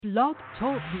Blog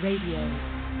Talk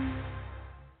Radio.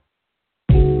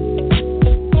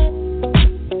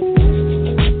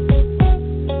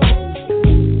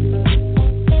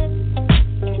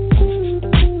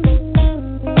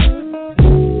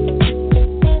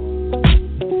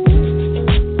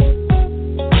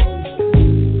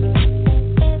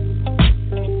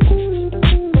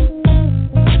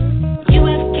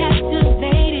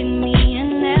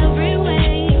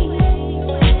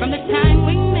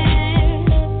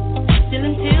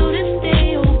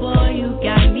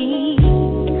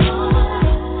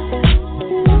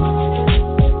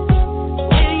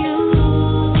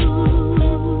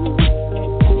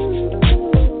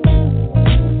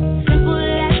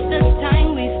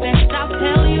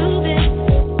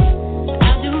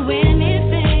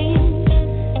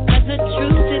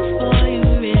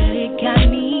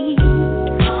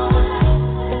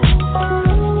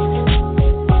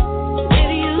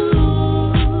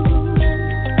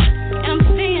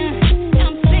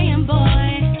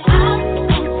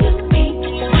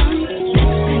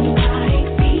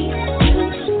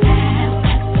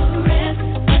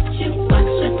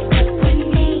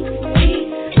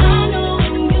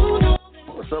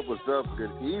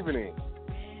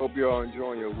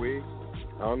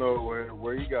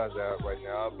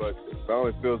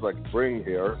 Spring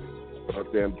here,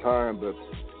 about damn time, but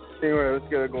anyway, let's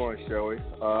get it going, shall we?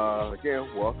 Again,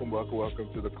 welcome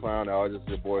to the Clown Hour. This is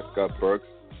your boy Scott Burks.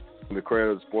 I'm the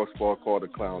creator of the sports blog called The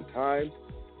Clown Times.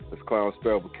 It's Clown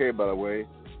spelled with K, by the way.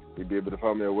 You'll be able to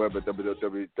find me on the web at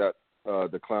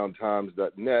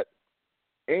www.theclowntimes.net.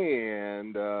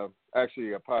 And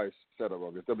actually, I probably said it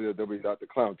wrong. It's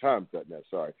www.theclowntimes.net,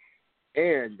 sorry.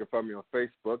 And you can find me on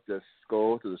Facebook. Just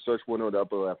go to the search window in the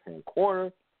upper left-hand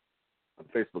corner on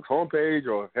Facebook's homepage,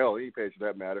 or hell, any page for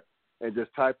that matter, and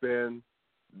just type in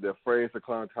the phrase The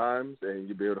Clown Times, and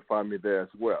you'll be able to find me there as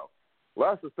well.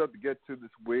 Lots of stuff to get to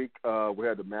this week. We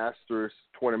had the Masters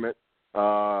tournament,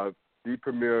 the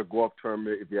premier golf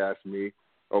tournament, if you ask me,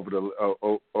 over the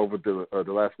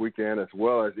last weekend, as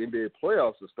well as NBA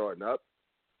playoffs are starting up,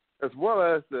 as well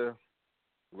as the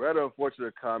rather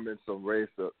unfortunate comments on race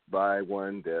by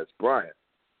one Dez Bryant.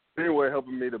 Anyway,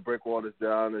 helping me to break all this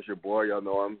down is your boy. Y'all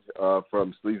know him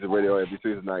from Sleazy Radio every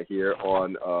Tuesday night here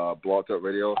on Blog Talk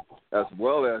Radio, as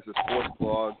well as a sports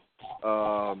blog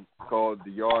called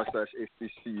The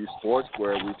Yard/HBCU Sports,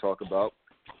 where we talk about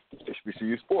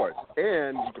HBCU sports.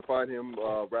 And you can find him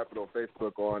rapping on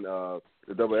Facebook on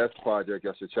the Double S Project.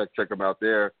 Y'all should check him out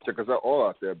there. Check us all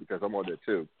out there, because I'm on there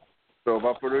too. So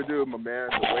without further ado, my man,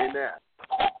 the way Nat.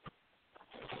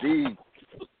 D,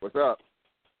 what's up?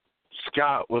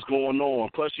 Scott, what's going on?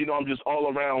 Plus, I'm just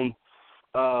all around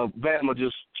Bama,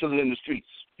 just chilling in the streets.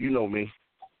 You know me.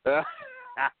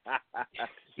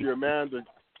 You're a man of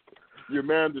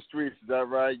the streets, is that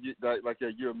right?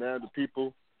 You're a man of the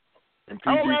people in PG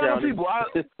I'm a man of County? the people.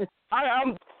 I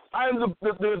am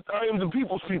the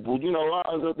people's people.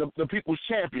 The people's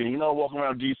champion. Walking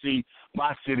around D.C.,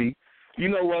 my city. You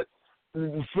know what?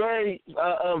 Very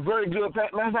good.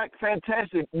 Matter of fact,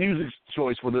 fantastic music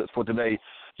choice for today.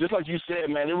 Just like you said,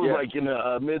 man, it was like in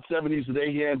the mid-'70s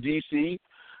today here in D.C.,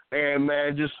 and,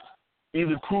 man, just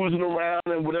either cruising around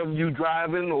and whatever you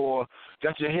driving, or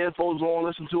got your headphones on,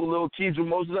 listen to a little Kedra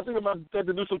Moses. I think I'm about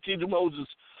to do some Kedra Moses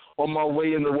on my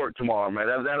way into work tomorrow, man.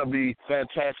 That'll be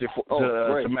fantastic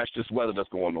to match this weather that's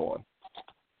going on.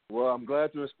 Well, I'm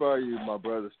glad to inspire you, my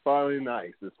brother. It's finally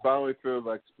nice. It finally feels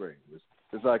like spring.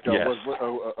 It's like,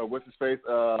 what's his face?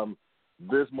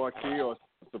 Biz Marquis, or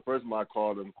the first time I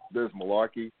called him Biz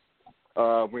Malarkey.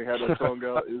 We had that song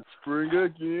out, It's Spring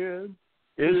Again.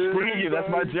 It's spring, that's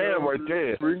my jam right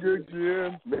there. Spring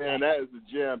again. Man, that is a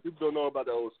jam. People don't know about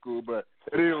the old school, but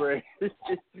anyway.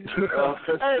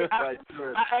 I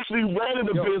actually ran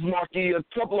into Biz Marquis a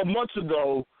couple of months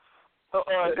ago.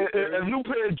 A new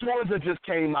pair of Jordans that just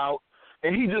came out,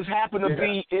 and he just happened to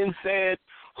be in said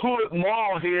Hood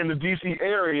Mall here in the D.C.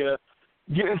 area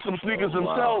getting some sneakers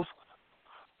himself.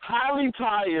 Highly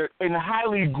tired and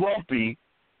highly grumpy,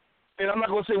 and I'm not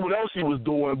going to say what else he was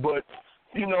doing, but,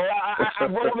 I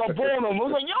rolled up on him. I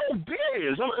was like, yo,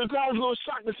 Biz. I was a little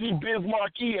shocked to see Biz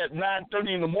Marquis at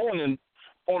 9:30 in the morning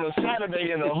on a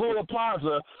Saturday in the Hood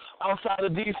Plaza outside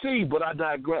of D.C., but I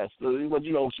digress. But,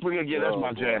 spring again, that's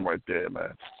my jam right there,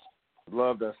 man.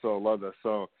 Love that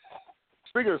song.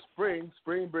 Speaking of spring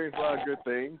brings a lot of good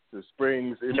things. The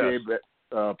spring's NBA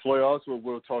playoffs,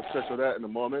 we'll touch on that in a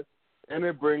moment. And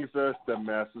it brings us the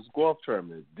Masters Golf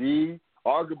Tournament,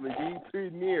 arguably the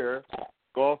premier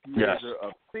golf major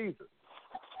of the season.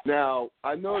 Now,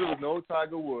 I know there was no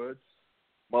Tiger Woods.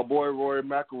 My boy Rory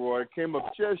McIlroy came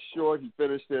up just short. He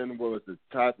finished in,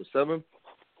 tied for seventh.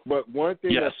 But one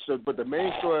thing Yes. but the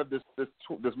main story of this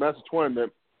Masters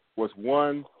tournament was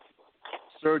one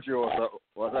Sergio,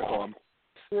 or as I call him,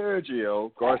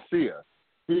 Sergio Garcia.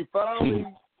 He finally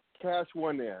cashed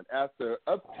one in after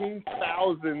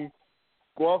 18,000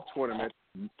 golf tournaments,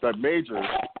 the majors.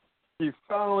 He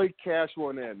finally cashed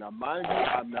one in. Now, mind you,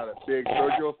 I'm not a big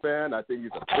Sergio fan. I think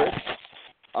he's a prick.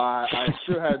 I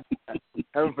sure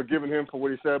haven't forgiven him for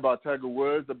what he said about Tiger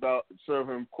Woods about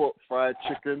serving him, quote, fried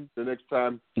chicken the next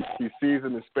time he sees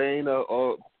him in Spain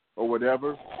or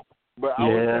whatever. But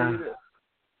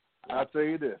I'll tell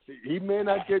you this. He may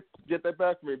not get that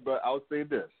back from me, but I'll say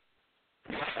this.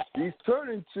 He's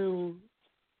turned into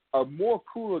a more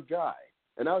cooler guy,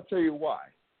 and I'll tell you why.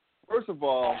 First of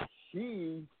all,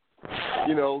 he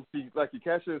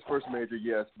cashed in his first major,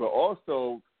 yes, but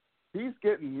also he's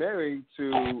getting married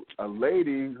to a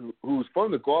lady who's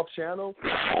from the Golf Channel,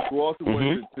 who also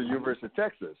went to the University of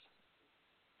Texas,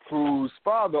 whose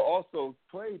father also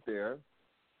played there,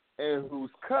 and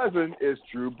whose cousin is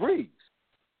Drew Brees.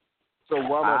 So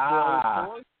while my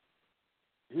friend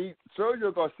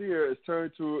Sergio Garcia is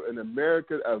turned to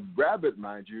a rabid,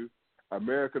 mind you,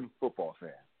 American football fan.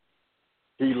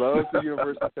 He loves the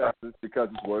University of Texas because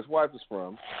it's where his wife is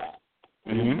from.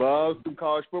 He loves some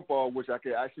college football, which I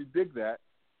can actually dig that.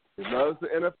 He loves the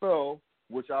NFL,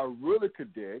 which I really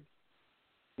could dig.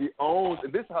 He owns,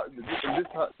 and this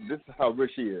is how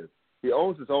rich he is. He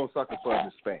owns his own soccer club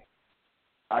in Spain.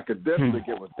 I could definitely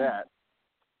get with that.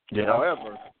 Yeah.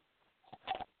 However,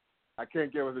 I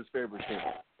can't get with his favorite team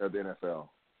of the NFL.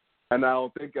 And I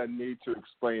don't think I need to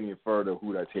explain any further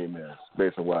who that team is,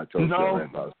 based on what I told you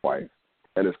about his wife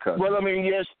and his cousin. Well, I mean,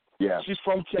 yes, yeah. She's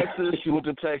from Texas. She went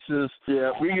to Texas.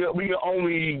 Yeah. We can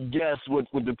only guess what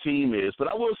the team is. But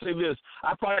I will say this.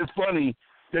 I find it funny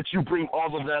that you bring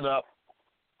all of that up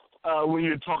when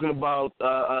you're talking about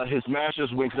his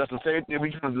Masters win, because that's the same thing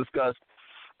we kind of discussed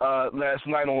last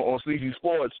night on Sleepy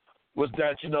Sports, was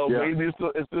that, maybe it's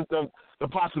the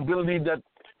possibility that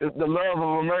the love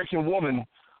of an American woman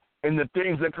and the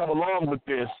things that come along with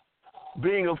this,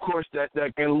 being, of course, that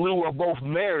in Lou are both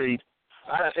married,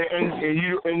 and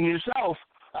you and yourself,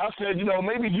 I said,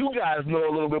 maybe you guys know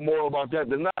a little bit more about that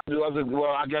than I do. I said,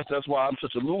 well, I guess that's why I'm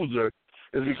such a loser,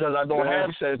 is because I don't have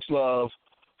sex love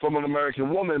from an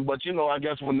American woman. But, I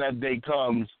guess when that day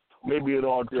comes, maybe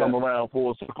it'll all come around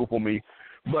full circle for me.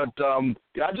 But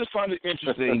I just find it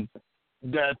interesting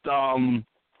that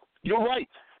you're right.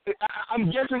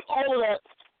 I'm guessing all of that,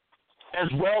 as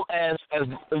well as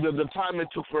the time it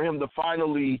took for him to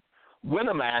finally win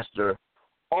a Master,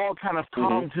 all kind of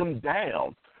calmed him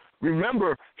down.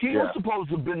 Remember, he was supposed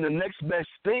to have been the next best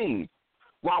thing.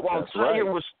 While Tiger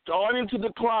was starting to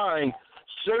decline,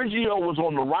 Sergio was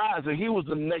on the rise, and he was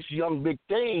the next young big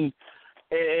thing.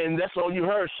 And that's all you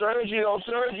heard, Sergio. He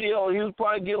was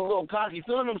probably getting a little cocky,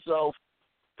 feeling himself.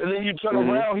 And then you turn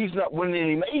around, he's not winning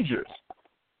any majors.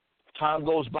 Time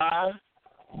goes by,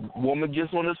 woman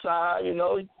gets on the side,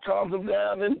 he calms him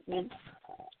down, and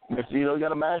next thing you know, you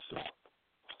got a Master.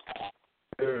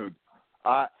 Dude,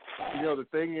 the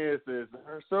thing is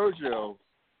Sergio,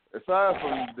 aside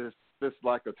from this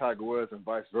like a Tiger Woods and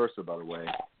vice versa, by the way,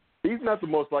 he's not the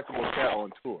most likable cat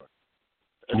on tour.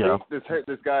 I think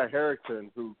this guy Harrington,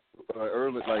 who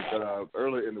early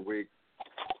in the week,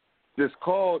 this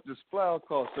flat out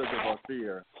called Sergio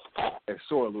Garcia a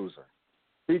sore loser.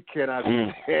 He cannot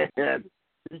stand.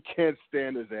 He can't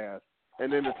stand his ass.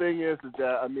 And then the thing is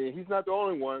that he's not the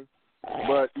only one.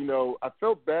 But I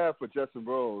felt bad for Justin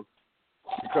Rose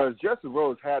because Justin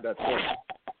Rose had that tournament.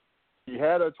 He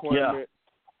had a tournament.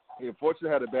 He unfortunately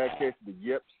had a bad case of the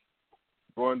yips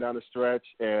going down the stretch,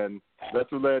 and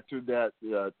that's what led to that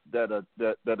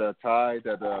tie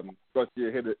that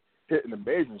Garcia hit an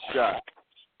amazing shot,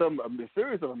 a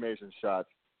series of amazing shots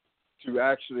to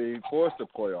actually force the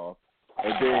playoff,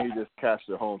 and then he just cashed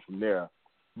it home from there.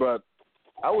 But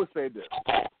I would say this: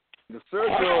 the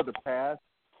Sergio of the past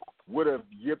would have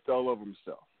yipped all over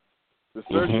himself. The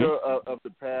Sergio of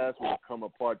the past would have come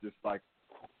apart just like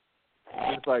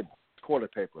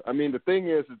toilet paper. The thing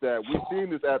is that we've seen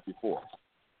this app before.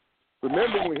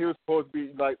 Remember when he was supposed to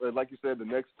be like you said, the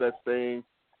next best thing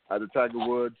out of Tiger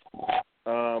Woods?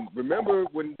 Remember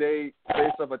when they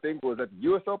faced up? I think it was at the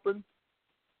U.S. Open,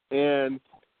 and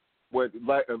when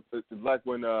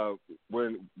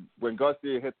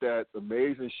Garcia hit that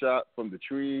amazing shot from the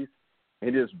trees. He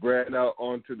just ran out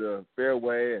onto the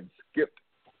fairway and skipped,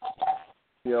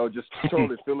 just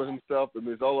totally feeling himself.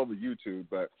 It's all over YouTube,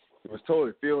 but he was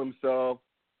totally feeling himself.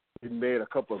 He made a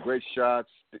couple of great shots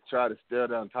to try to stare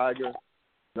down Tiger.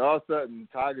 And all of a sudden,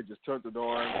 Tiger just turned it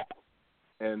on,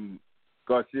 and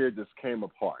Garcia just came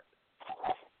apart.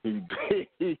 he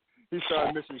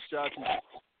started missing shots.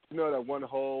 You know that one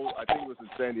hole, I think it was in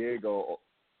San Diego,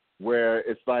 where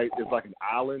it's like an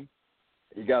island.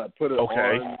 You got to put it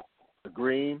on the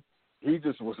green. He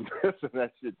just was missing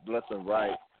that shit left and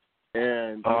right,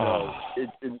 and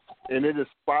it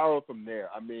just spiraled from there.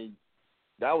 I mean,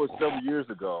 that was several years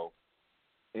ago,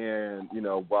 and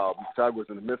while Tiger was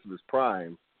in the midst of his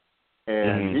prime,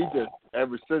 and he just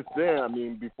ever since then. I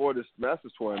mean, before this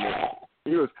Masters tournament,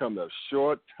 he was coming up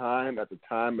short time at the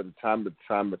time.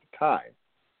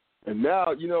 And now,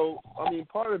 I mean,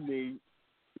 part of me,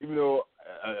 even though,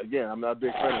 again, I'm not a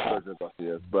big fan of Sergio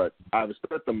Garcia, but I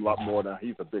respect him a lot more now.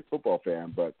 He's a big football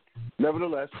fan, but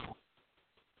nevertheless,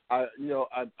 I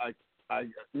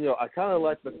kind of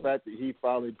like the fact that he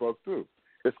finally broke through.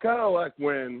 It's kind of like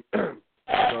when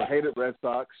hated Red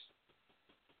Sox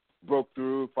broke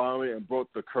through finally and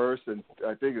broke the curse, and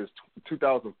I think it was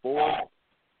 2004.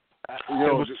 It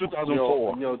was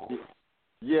 2004.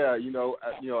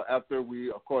 After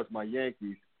we, of course, my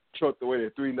Yankees choked away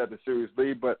their 3-0 series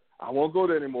lead, but I won't go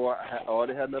there anymore. I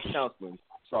already had enough counseling,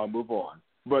 so I'll move on.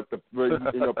 But the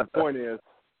point is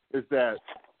that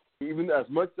even as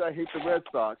much as I hate the Red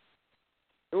Sox,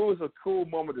 it was a cool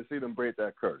moment to see them break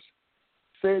that curse.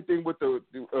 Same thing with the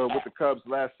Cubs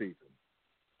last season.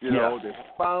 They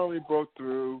finally broke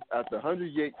through after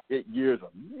 108 years of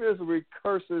misery,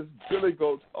 curses, billy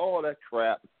goats, all that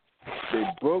crap. They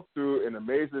broke through in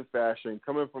amazing fashion,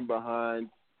 coming from behind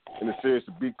in the series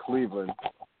to beat Cleveland.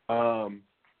 And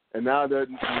now they're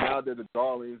the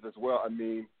darlings as well. I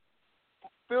mean,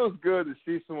 feels good to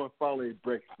see someone finally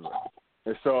break through.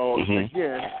 And so,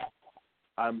 again,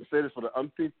 I'm going to say this for the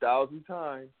umpteenth thousandth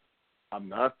time. I'm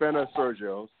not a fan of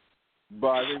Sergio's, but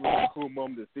I think it was a cool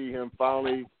moment to see him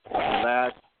finally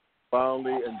relax,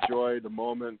 finally enjoy the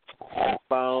moment, and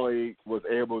finally was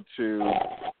able to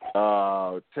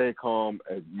take home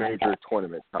a major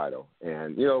tournament title.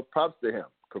 And, props to him.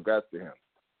 Congrats to him.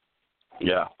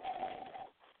 Yeah.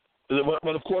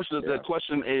 But of course, the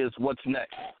question is, what's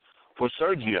next for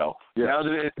Sergio? Yeah. Now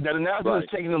that announcement is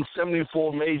taking him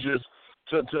 74 majors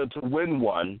to win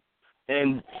one,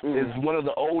 and is one of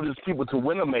the oldest people to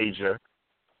win a major.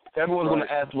 Everyone's going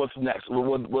to ask, what's next?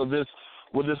 Will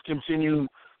this continue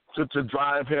to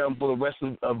drive him for the rest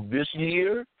of this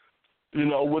year?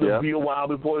 Will it be a while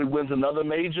before he wins another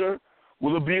major?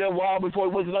 Will it be a while before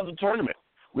he wins another tournament?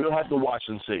 We don't have to watch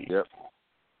and see. Yep.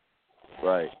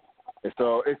 Right. And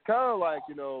so it's kind of like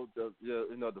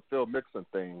the Phil Mixon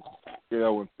thing.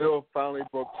 When Phil finally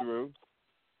broke through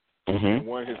and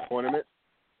won his tournament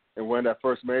and won that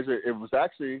first major, it was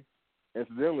actually,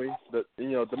 incidentally,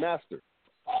 the Masters.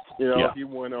 He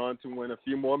went on to win a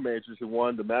few more majors. He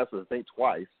won the Masters, I think,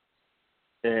 twice.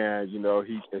 And,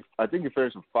 I think he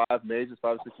finished with 5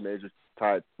 or 6 major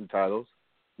titles.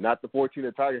 Not the 14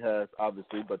 that Tiger has,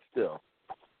 obviously, but still.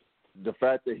 The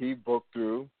fact that he broke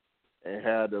through and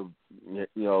had and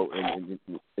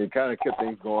kind of kept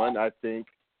things going, I think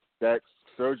that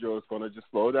Sergio is going to just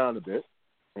slow down a bit,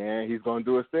 and he's going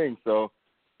to do his thing. So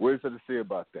we're just to see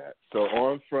about that. So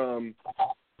on from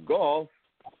golf,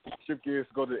 shift gears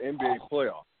to go to the NBA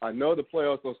playoffs. I know the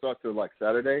playoffs will start till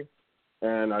Saturday,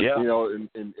 and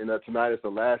tonight is the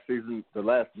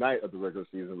last night of the regular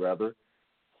season, rather.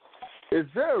 Is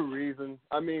there a reason?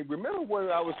 I mean, remember when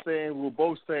I was saying, we were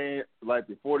both saying,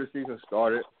 before the season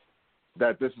started,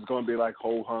 that this is going to be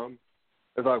ho-hum?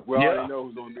 It's we already know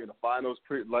who's going to be in the finals.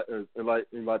 Pretty much it's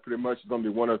going to be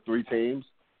one of 3 teams.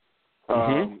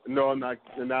 No, I'm not.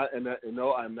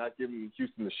 No, I'm not giving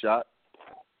Houston a shot.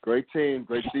 Great team,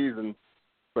 great season,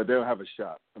 but they don't have a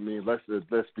shot. I mean, let's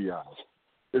be honest.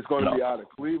 It's going to be out of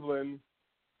Cleveland,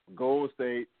 Golden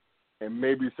State, and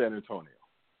maybe San Antonio.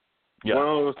 Yeah. One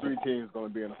of those 3 teams is going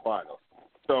to be in the finals.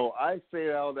 So I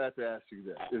say all that to ask you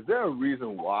this. Is there a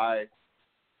reason why,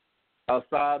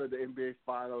 outside of the NBA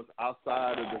Finals,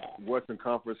 outside of the Western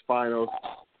Conference Finals,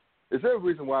 is there a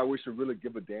reason why we should really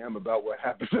give a damn about what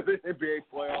happens in the NBA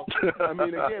playoffs? I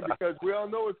mean, again, because we all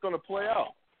know it's going to play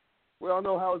out. We all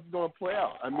know how it's going to play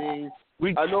out. I mean,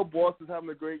 I know Boston's having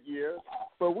a great year,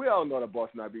 but we all know that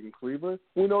Boston's not beating Cleveland.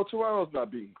 We know Toronto's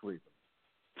not beating Cleveland.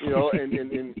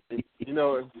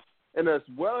 And as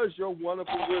well as your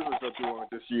wonderful Wizards are doing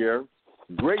this year,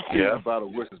 great season by the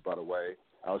Wizards, by the way,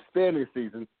 outstanding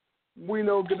season, we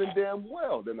know good and damn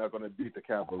well they're not going to beat the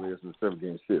Cavaliers in the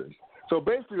 7-game series. So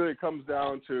basically it comes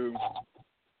down to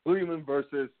Cleveland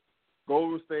versus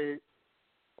Golden State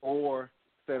or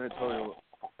San Antonio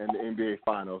in the NBA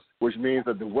Finals, which means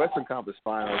that the Western Conference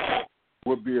Finals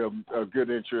would be a good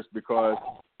interest because,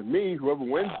 to me, whoever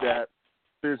wins that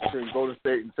series between Golden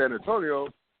State and San Antonio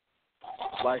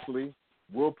likely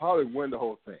will probably win the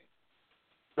whole thing.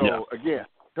 So, again,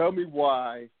 tell me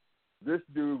why this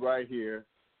dude right here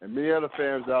and many other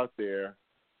fans out there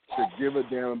should give a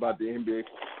damn about the NBA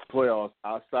playoffs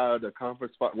outside of the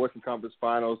Western Conference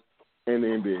Finals and the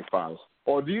NBA Finals.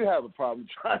 Or do you have a problem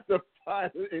trying to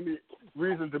find any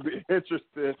reason to be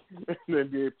interested in the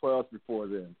NBA playoffs before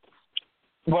then?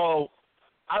 Well,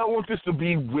 I don't want this to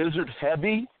be Wizard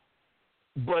heavy,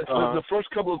 but the first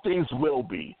couple of things will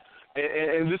be.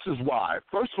 And this is why.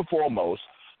 First and foremost,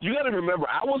 you got to remember,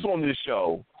 I was on this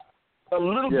show a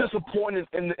little disappointed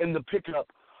in the pickup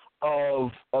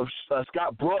of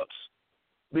Scott Brooks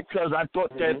because I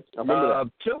thought that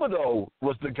Thibodeau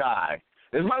was the guy.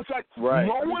 As a matter of fact,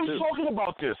 no one's talking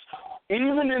about this.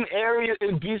 Even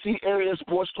in DC area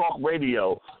sports talk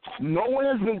radio, no one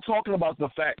has been talking about the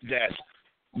fact that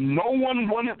no one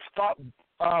wanted to stop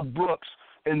Brooks,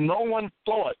 and no one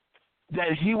thought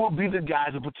that he will be the guy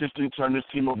to potentially turn this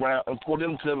team around and for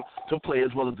them to play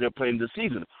as well as they're playing this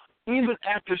season. Even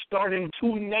after starting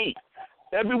 2-8,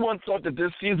 everyone thought that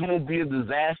this season will be a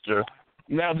disaster.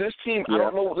 Now, this team, I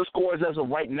don't know what the score is as of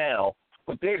right now,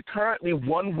 but they're currently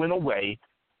 1 win away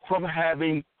from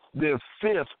having their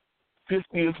 50th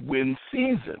win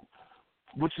season,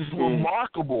 which is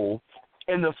remarkable.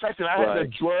 And the fact that I had to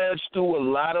drudge through a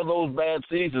lot of those bad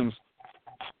seasons,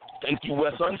 thank you,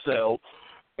 Wes Unseld,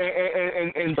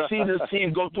 and see this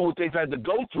team go through what they've had to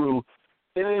go through,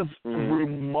 it is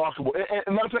remarkable.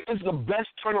 And matter of fact, it's the best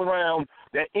turnaround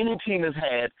that any team has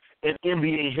had in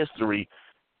NBA history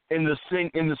in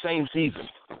the same season.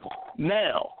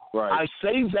 Now, I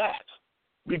say that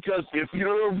because if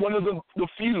you're one of the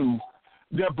few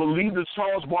that believe the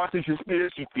Charles Barkley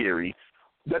conspiracy theory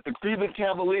that the Cleveland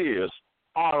Cavaliers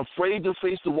are afraid to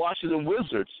face the Washington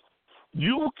Wizards,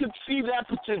 you could see that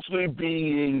potentially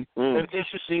being an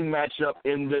interesting matchup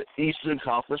in the Eastern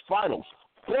Conference Finals.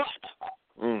 But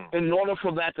in order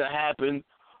for that to happen,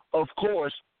 of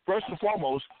course, first and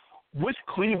foremost, which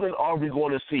Cleveland are we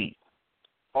going to see?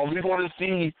 Are we going to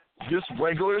see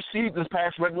this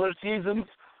past regular season,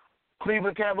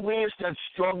 Cleveland Cavaliers that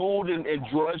struggled and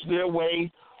drudged their way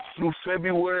through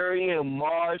February and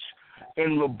March,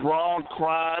 and LeBron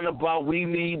crying about we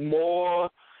need more,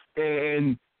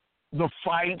 and the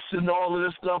fights and all of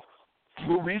this stuff?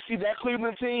 Will we see that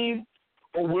Cleveland team,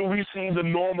 or will we see the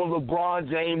normal LeBron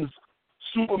James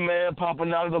Superman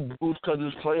popping out of the booth because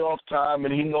it's playoff time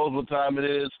and he knows what time it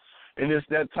is, and it's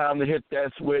that time to hit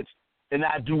that switch, and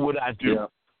I do what I do?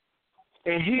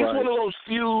 And he's one of those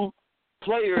few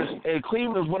players, and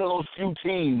Cleveland's one of those few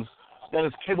teams that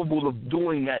is capable of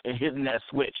doing that and hitting that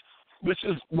switch, which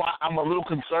is why I'm a little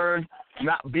concerned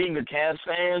not being a Cavs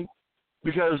fan,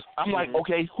 because I'm like,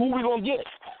 okay, who are we going to get?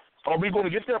 Are we going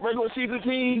to get that regular season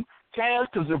team, Cavs?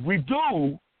 Because if we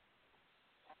do,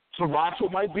 Toronto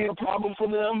might be a problem for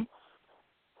them,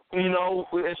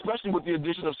 especially with the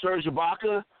addition of Serge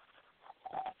Ibaka.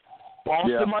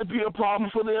 Boston might be a problem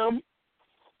for them.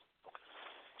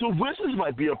 The Wizards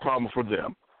might be a problem for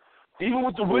them. Even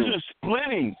with the Wizards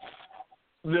splitting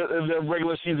the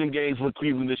regular season games with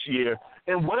Cleveland this year,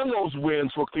 and one of those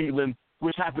wins for Cleveland,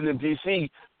 which happened in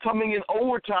D.C., coming in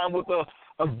overtime with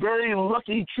a very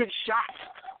lucky trick shot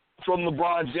from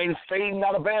LeBron James fading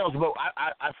out of bounds. But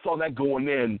I saw that going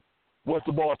in once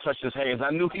the ball touched his hands.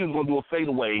 I knew he was going to do a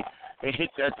fadeaway and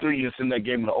hit that three and send that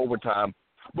game into overtime.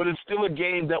 But it's still a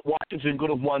game that Washington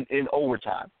could have won in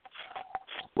overtime.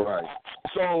 Right.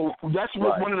 So that's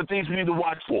one of the things we need to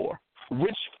watch for.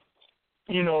 Which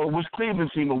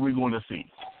Cleveland team are we going to see?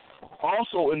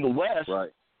 Also in the West,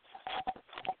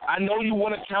 I know you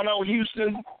want to count out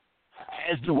Houston,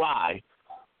 as do I.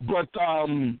 But,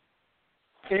 can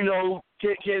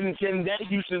that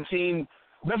Houston team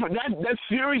 – that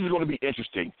series is going to be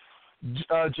interesting.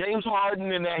 James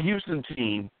Harden and that Houston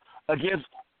team against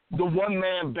the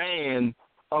one-man band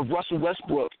of Russell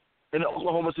Westbrook and the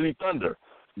Oklahoma City Thunder.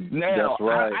 Now,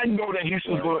 I know that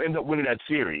Houston's going to end up winning that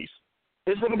series.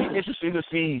 It's going to be interesting to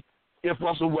see if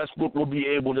Russell Westbrook will be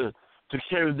able to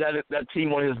carry that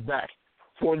team on his back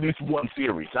for at least one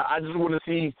series. I just want to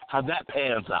see how that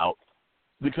pans out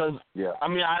because,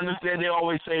 I understand they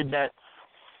always say that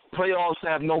playoffs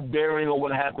have no bearing on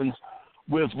what happens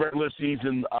with regular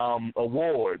season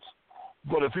awards.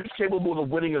 But if he's capable of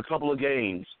winning a couple of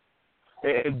games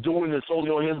and doing it solely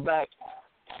on his back,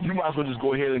 you might as well just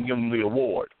go ahead and give him the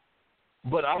award.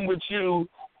 But I'm with you.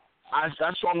 I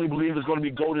strongly believe it's going to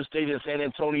be Golden State and San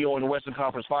Antonio in the Western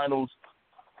Conference Finals.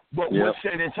 But what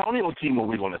San Antonio team are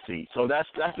we going to see? So that's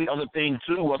the other thing,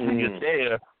 too, once we get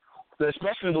there,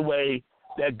 especially the way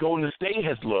that Golden State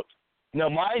has looked. Now,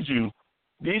 mind you,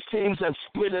 these teams have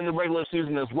split in the regular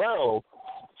season as well,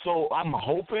 so I'm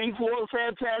hoping for a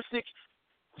fantastic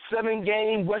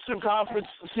 7-game Western Conference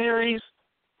series,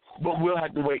 but we'll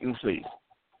have to wait and see.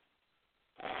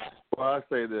 Well, I'll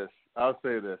say this.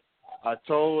 I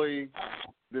totally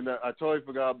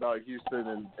forgot about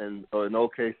Houston and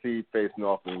OKC facing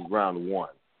off in round one.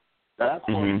 That's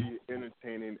going to be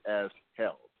entertaining as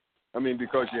hell. I mean,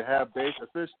 because you have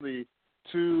officially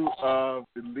two of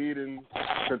the leading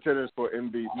contenders for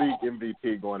league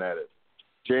MVP going at it.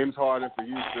 James Harden for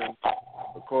Houston,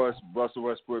 of course, Russell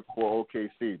Westbrook for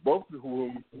OKC, both of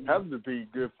whom happen to be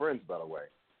good friends, by the way.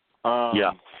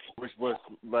 Which was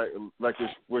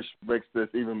which makes this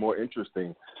even more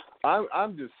interesting.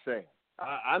 I'm just saying.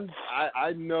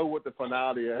 I know what the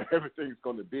finality of everything's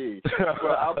going to be,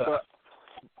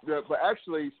 but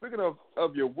actually, speaking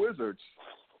of your Wizards,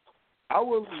 I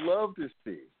would love to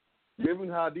see, given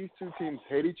how these two teams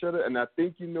hate each other, and I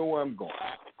think you know where I'm going.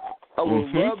 I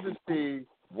would love to see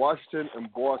Washington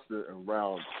and Boston in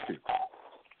round 2.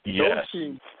 Yes. Those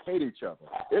teams hate each other.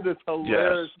 It is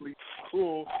hilariously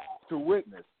cool to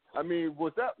witness. I mean,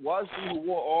 was that Washington who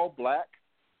wore all black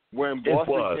when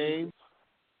Boston came?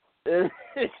 It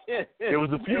was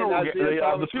the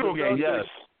funeral game, yes.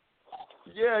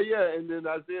 Yeah, and then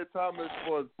Isaiah Thomas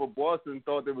for Boston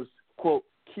thought it was, quote,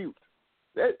 cute.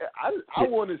 I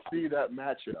want to see that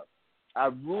matchup. I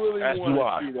really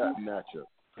want to see that matchup.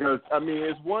 Because, I mean,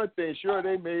 it's one thing. Sure,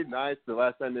 they made nice the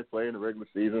last time they played in the regular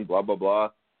season, blah, blah, blah.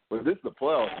 But this is the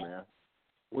playoffs, man.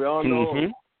 We all know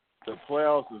the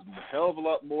playoffs is a hell of a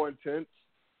lot more intense.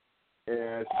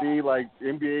 And see, like,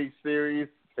 NBA series,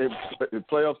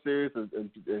 playoff series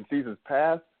and seasons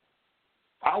past,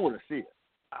 I want to see it.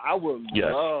 I would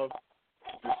love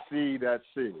to see that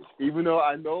series. Even though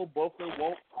I know both of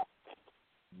them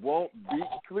won't beat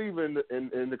Cleveland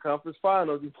in the conference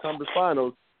finals,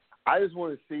 I just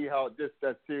want to see how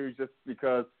that series, just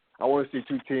because I want to see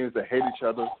two teams that hate each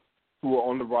other, who are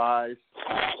on the rise,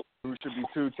 who should be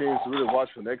two teams to really watch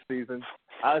for next season.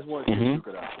 I just want to see them duke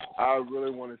it out. I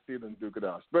really want to see them duke it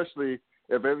out, especially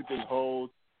if everything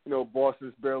holds. You know,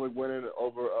 Boston's barely winning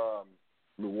over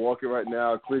Milwaukee right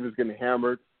now. Cleveland's getting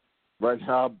hammered right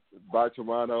now by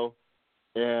Toronto.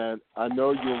 And I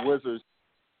know your Wizards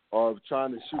are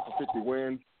trying to shoot for 50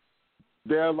 wins.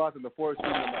 They're locked in the fourth seed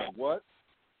no matter what.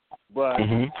 But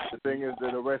the thing is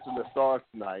that the rest of the stars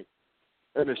tonight,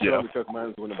 and it's showing because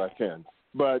mine's winning by 10.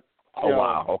 But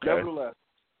nevertheless,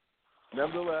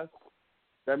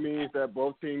 that means that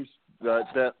both teams,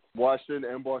 that Washington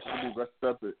and Boston will be rested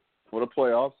up for the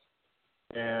playoffs.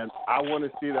 And I want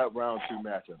to see that round 2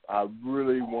 matchup. I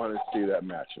really want to see that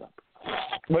matchup.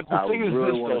 But the thing is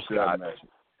this, though, Scott.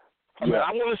 I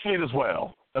want to see it as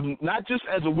well. Not just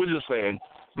as a Wizards fan,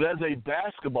 but as a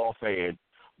basketball fan,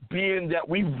 being that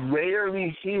we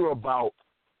rarely hear about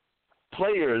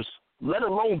players, let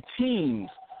alone teams,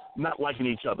 not liking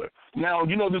each other. Now,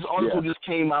 you know, this article just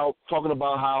came out talking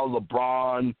about how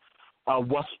LeBron,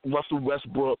 Russell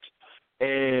Westbrook,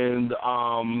 and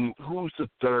who's the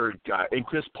third guy? And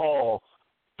Chris Paul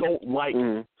don't like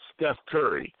Steph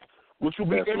Curry, which will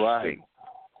be interesting. Right.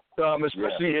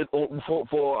 Especially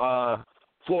for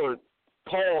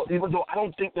Paul, even though I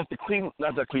don't think that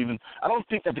I don't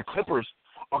think that the Clippers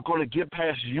are going to get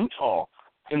past Utah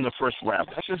in the first round.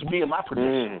 That's just me and my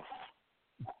prediction.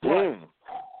 But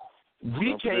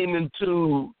we came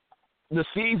into the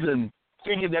season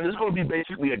thinking that it's going to be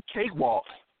basically a cakewalk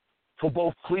for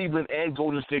both Cleveland and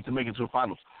Golden State to make it to the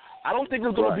finals. I don't think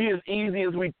it's going to be as easy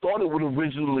as we thought it would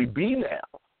originally be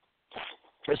now,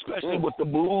 especially with the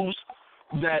moves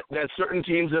that certain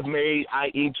teams have made,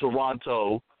 i.e.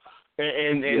 Toronto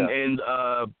and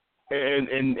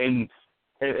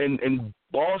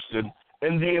Boston,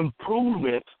 and the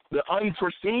improvement, the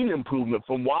unforeseen improvement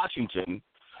from Washington,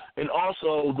 and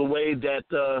also the way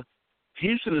that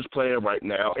Houston is playing right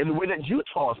now, and the way that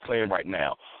Utah is playing right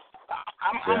now.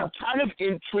 I'm kind of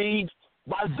intrigued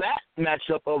by that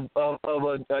matchup of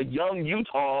a young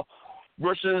Utah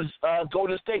versus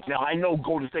Golden State. Now, I know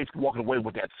Golden State's walking away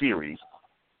with that series,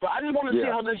 but I just want to see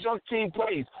how this young team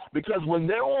plays, because when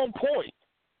they're on point,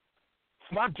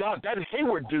 my God, that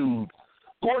Hayward dude,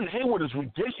 Gordon Hayward, is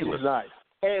ridiculous. He's nice.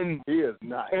 And he is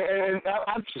nice. And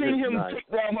I've seen him take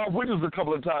down my Wizards a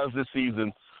couple of times this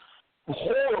season,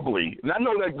 horribly. And I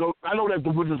know that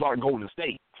the Wizards aren't Golden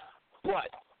State,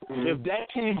 but if that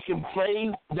team can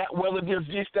play that well against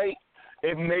G-State,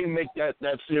 it may make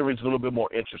that series a little bit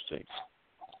more interesting.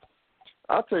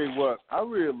 I'll tell you what, I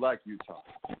really like Utah.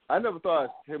 I never thought I'd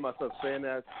hear myself saying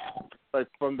that, like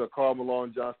from the Karl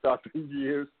Malone, John Stockton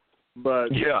years, but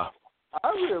I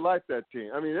really like that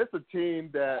team. I mean, it's a team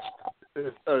that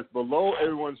is below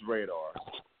everyone's radar.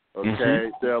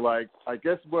 Okay, they're like, I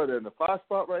guess they're in the 5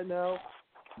 spot right now,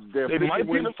 They might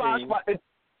be in the 5 spot.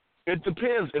 It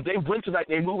depends. If they win tonight,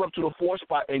 they move up to the 4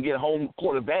 spot and get home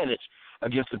court advantage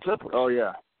against the Clippers. Oh,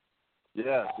 yeah.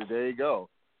 Yeah, so there you go.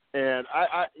 And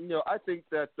I think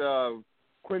that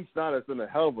Quinn Snyder's done a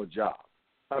hell of a job.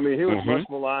 I mean, he was much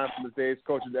maligned from his days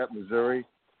coaching at Missouri,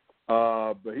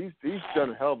 but he's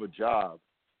done a hell of a job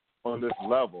on this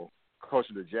level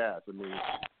coaching the Jazz. I mean,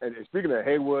 and speaking of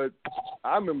Haywood,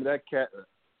 I remember that cat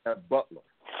at Butler.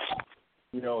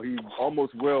 You know, he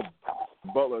almost willed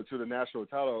Butler to the national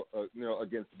title,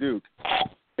 against Duke.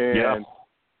 And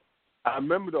I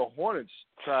remember the Hornets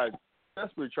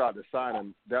desperately tried to sign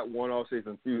him that one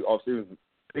off-season, I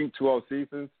think 2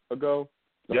 off-seasons ago.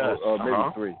 Yes.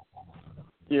 Maybe 3.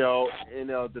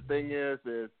 The thing is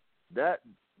that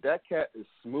cat is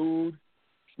smooth.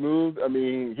 I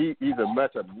mean, he's a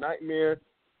matchup nightmare.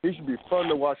 He should be fun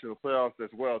to watch in the playoffs as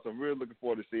well. So I'm really looking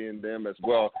forward to seeing them as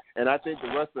well. And I think the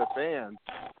rest of the fans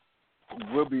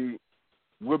will be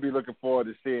looking forward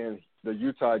to seeing the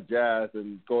Utah Jazz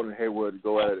and Gordon Hayward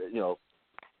go at it,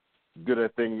 do their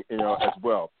thing, as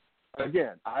well.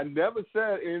 Again, I never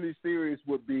said any of these series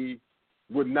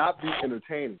would not be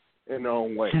entertaining in their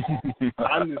own way.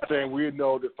 I'm just saying we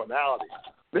know the finality.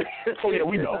 Oh, yeah,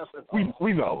 we know.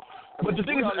 We know. But the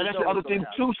thing is, and that's the other thing,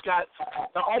 too, Scott,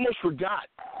 I almost forgot.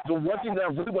 The one thing that I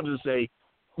really wanted to say,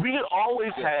 we can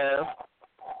always have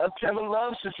a Kevin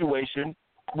Love situation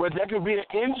where there could be an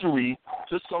injury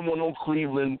to someone on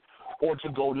Cleveland or to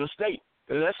Golden State.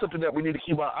 And that's something that we need to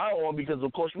keep our eye on because,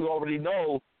 of course, we already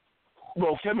know,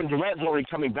 Kevin Durant's already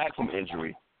coming back from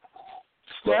injury.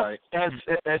 Steph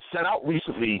has set out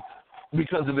recently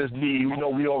because of his knee.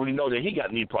 We already know that he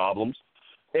got knee problems.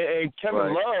 And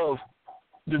Kevin Love,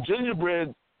 the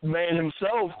gingerbread man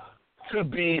himself,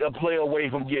 could be a player away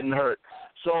from getting hurt.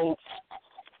 So,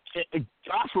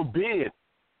 God forbid,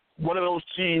 one of those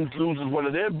teams loses one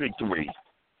of their big 3.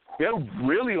 They'll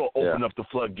really open up the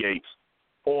floodgates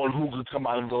on who could come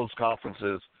out of those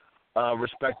conferences,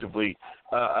 respectively,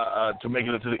 to make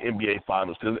it into the NBA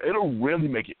Finals. Because it'll really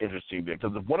make it interesting there.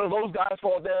 Because if one of those guys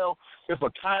fall down, if a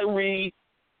Kyrie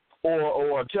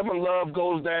or a Kevin Love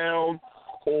goes down,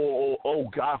 or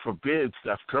God forbid,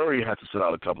 Steph Curry has to sit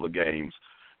out a couple of games,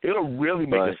 it'll really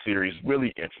make the series really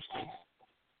interesting.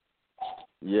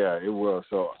 Yeah, it will.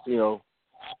 So,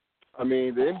 I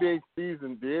mean, the NBA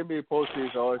season, the NBA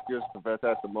postseason always gives some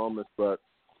fantastic moments, but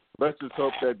let's just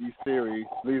hope that these series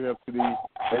leading up to the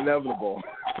inevitable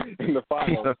in the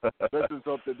finals, let's just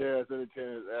hope that they're as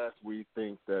entertaining as we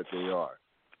think that they are.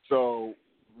 So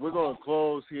we're going to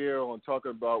close here on talking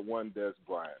about one Dez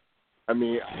Bryant. I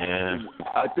mean,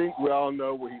 I think we all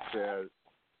know what he says,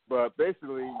 but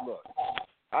basically, look,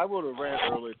 I wrote a rant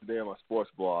earlier today on my sports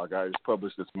blog I just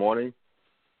published this morning.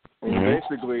 And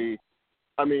basically,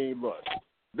 I mean, look,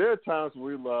 there are times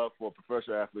we love for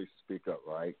professional athletes to speak up,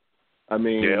 right? I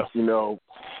mean, remember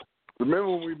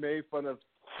when we made fun of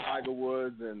Tiger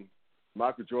Woods and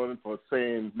Michael Jordan for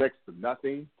saying next to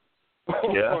nothing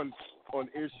on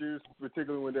issues,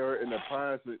 particularly when they were in the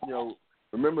primes?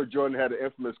 Remember Jordan had the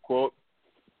infamous quote,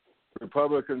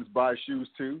 Republicans buy shoes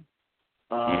too,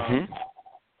 buy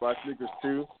sneakers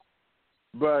too.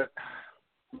 But,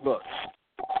 look,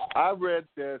 I read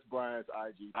Dez Bryant's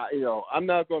IG. I'm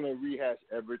not going to rehash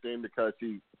everything because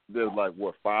he did 5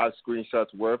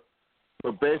 screenshots worth.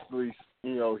 But basically,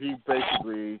 he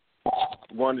basically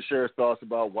wanted to share his thoughts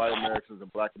about white Americans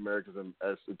and black Americans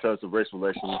in terms of race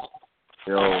relations.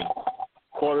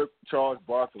 Quoted Charles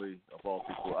Barkley, of all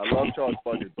people. I love Charles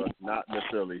Barkley, but not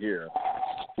necessarily here.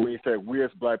 When he said, we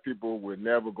as black people, we're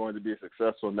never going to be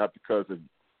successful, not because of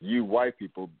you white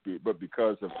people, but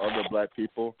because of other black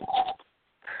people.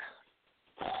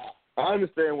 I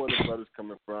understand where the brother's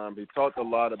coming from. He talked a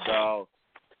lot about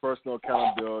personal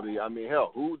accountability. I mean,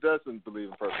 hell, who doesn't believe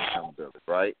in personal accountability,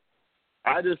 right?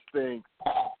 I just think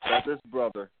that this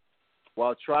brother,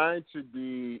 while trying to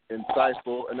be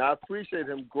insightful, and I appreciate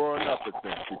him growing up with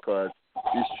things because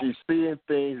he's seeing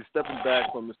things, he's stepping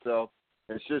back from himself,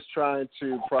 and just trying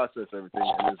to process everything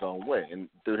in his own way and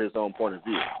through his own point of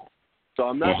view. So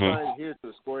I'm not trying here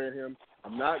to square him.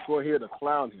 I'm not going here to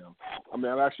clown him. I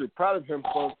mean, I'm actually proud of him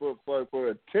for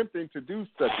attempting to do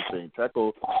such a thing,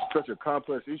 tackle such a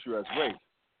complex issue as race.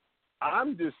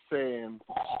 I'm just saying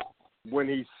when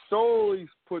he solely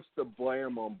puts the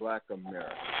blame on black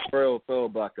Americans, fellow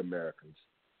black Americans,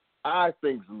 I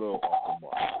think it's a little off the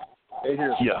mark. And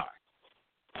here's why.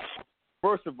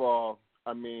 First of all,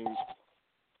 I mean,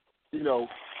 do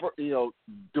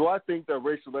I think that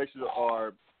race relations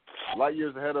are light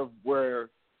years ahead of where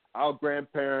our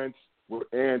grandparents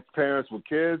and parents were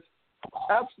kids?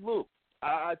 Absolutely.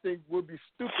 I think we'd be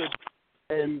stupid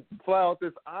and flat out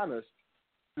dishonest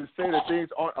to say that things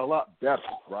aren't a lot better,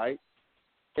 right?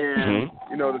 And,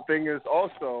 you know, the thing is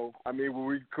also, I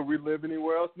mean, could we live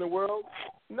anywhere else in the world?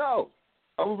 No.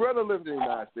 I would rather live in the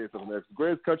United States of America, the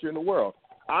greatest country in the world.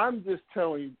 I'm just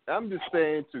saying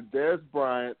to Dez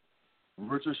Bryant,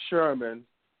 Richard Sherman,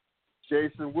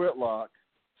 Jason Whitlock,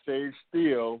 Sage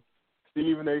Steele,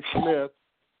 Stephen A. Smith,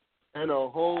 and a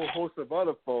whole host of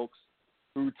other folks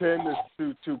who tend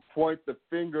to point the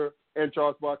finger, and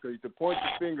Charles Barkley, to point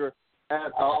the finger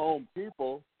at our own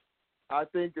people, I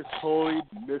think it's totally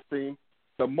missing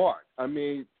the mark. I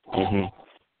mean,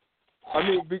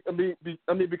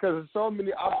 because there's so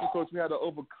many obstacles we had to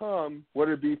overcome,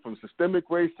 whether it be from systemic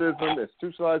racism,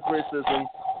 institutionalized racism,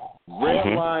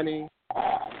 redlining,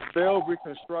 failed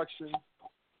reconstruction,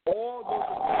 all those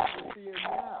things we're seeing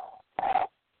now.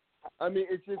 I mean,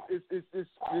 it's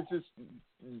just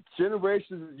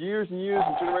generations, years and years,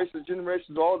 and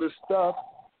generations, all this stuff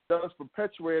that was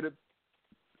perpetuated,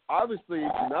 obviously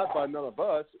not by none of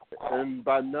us, and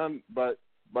by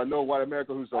no white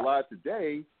America who's alive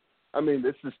today. I mean,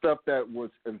 this is stuff that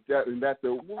was enacted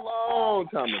a long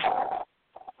time ago.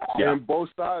 Yeah. And both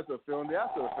sides are feeling the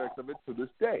after effects of it to this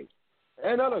day.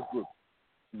 And other groups,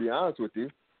 to be honest with you.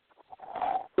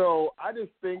 So I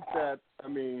just think that, I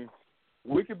mean,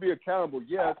 we could be accountable,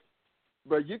 yes,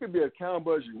 but you can be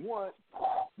accountable as you want.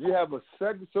 You have a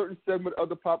certain segment of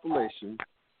the population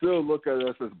still look at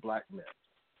us as black men,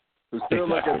 who still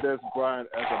look at Dez Bryant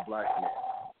as a black man.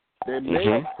 They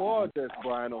may applaud Dez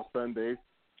Bryant on Sundays,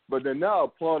 but they're not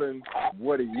applauding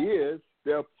what he is.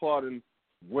 They're applauding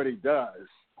what he does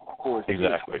for his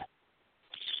team.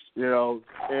 You know,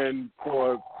 and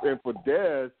for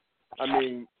Dez, I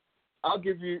mean, I'll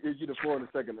give you the floor in a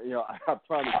second. You know, I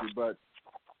promise you, but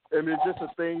I mean, it's just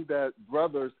a thing that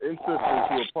brothers and sisters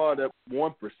who are part of that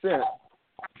 1%,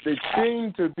 they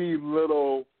seem to be a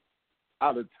little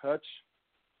out of touch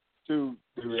to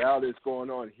the reality that's going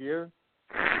on here.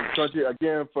 Country,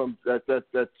 again, from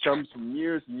that comes from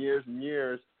years and years and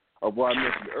years of what I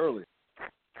mentioned earlier.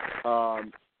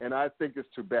 And I think it's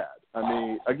too bad. I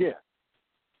mean, again,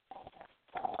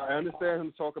 I understand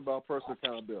him talk about personal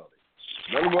accountability.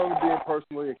 Nothing wrong with being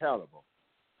personally accountable.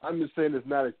 I'm just saying it's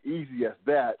not as easy as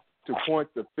that to point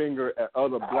the finger at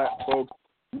other black folks,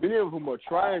 many of whom are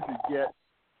trying to get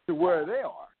to where they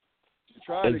are,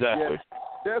 trying to get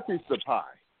their piece of pie.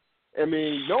 I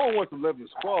mean, no one wants to live in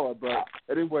squalor, but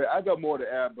anyway, I got more to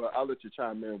add, but I'll let you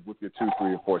chime in with your 2,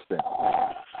 3, and 4 cents.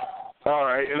 All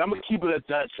right, and I'm going to keep it at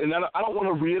that. And I don't want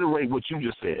to reiterate what you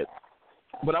just said,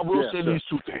 but I will say these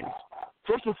two things.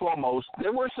 First and foremost,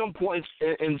 there were some points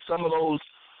in some of those,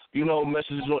 you know,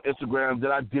 messages on Instagram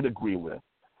that I did agree with,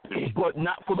 but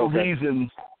not for the reasons,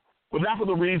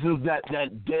 that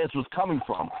Dez was coming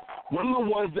from. One of the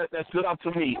ones that stood out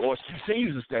to me, or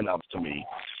continues to stand out to me,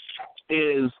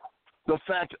 is the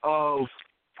fact of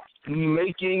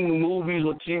making movies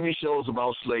or TV shows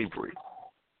about slavery.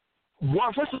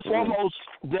 Well, first and foremost,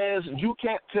 you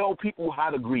can't tell people how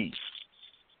to grieve.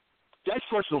 That's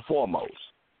first and foremost.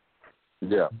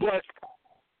 Yeah. But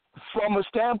from a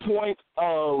standpoint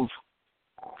of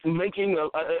making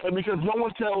because no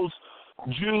one tells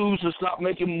Jews to stop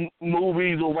making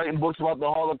movies or writing books about the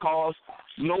Holocaust.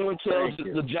 No one tells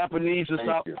the Japanese to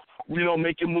stop, you know,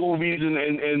 making movies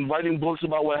and writing books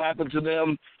about what happened to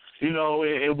them, you know,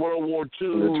 in World War II.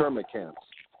 The internment camps.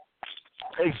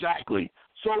 Exactly.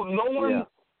 So no one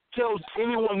tells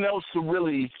anyone else to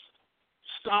really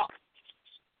stop,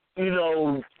 you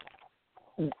know,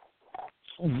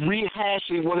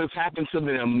 rehashing what has happened to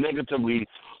them negatively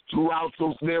throughout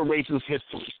their racist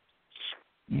history.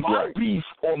 My beef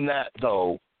on that,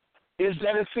 though, is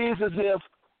that it seems as if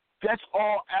that's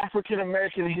all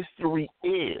African-American history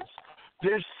is.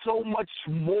 There's so much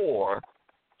more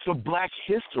to black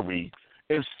history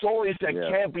and stories that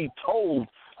can't be told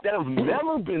that have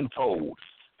never been told.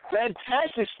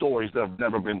 Fantastic stories that have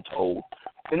never been told.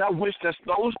 And I wish that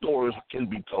those stories can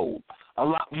be told a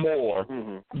lot more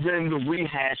than the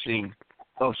rehashing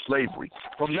of slavery.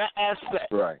 From that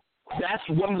aspect, that's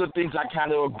one of the things I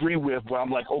kind of agree with, where I'm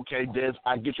like, okay, Dez,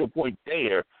 I get your point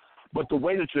there. But the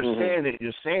way that you're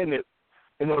saying it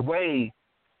in a way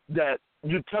that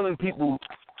you're telling people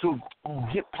to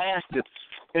get past it.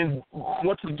 And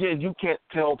once again, you can't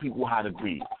tell people how to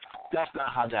grieve. That's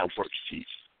not how that works, Chief.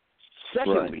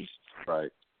 Secondly,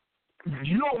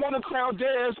 you don't want to crown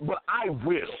Dez, but I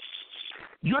will.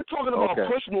 You're talking about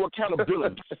personal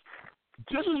accountability.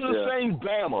 This is the same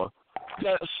Bama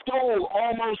that stole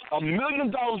almost $1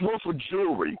 million worth of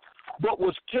jewelry, but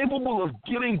was capable of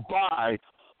getting by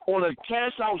on a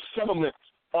cash-out settlement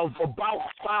of about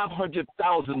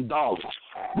 $500,000.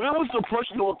 Where was the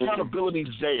personal accountability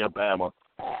there, Bama?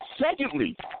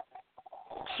 Secondly,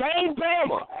 same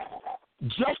Bama,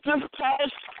 just this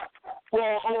past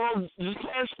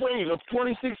spring of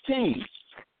 2016,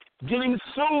 getting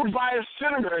sued by a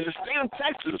senator in the state of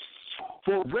Texas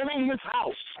for renting his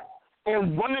house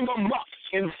and running amok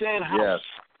in said house. Yes.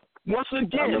 Once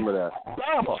again, I remember that.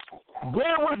 Bama,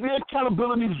 where was the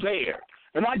accountability there?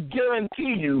 And I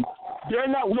guarantee you, they're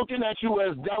not looking at you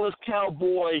as Dallas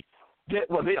Cowboy.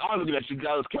 Well, they are looking at you,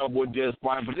 Dallas Cowboy, Dez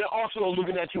Bryant, but they're also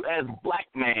looking at you as black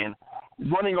man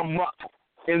running amok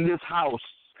in this house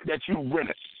that you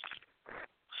rented.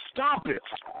 Stop it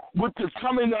with the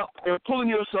coming up and pulling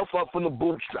yourself up from the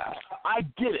bootstraps. I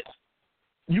get it.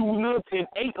 You lived in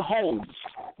 8 homes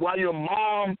while your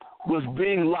mom was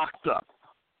being locked up.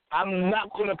 I'm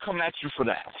not going to come at you for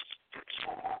that.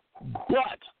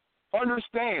 But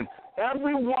understand,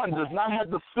 everyone does not have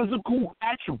the physical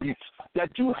attributes that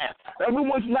you have.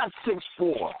 Everyone's not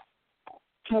 6'4",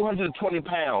 220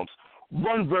 pounds,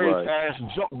 run very fast,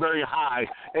 jump very high,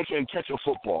 and can catch a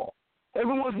football.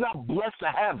 Everyone's not blessed to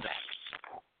have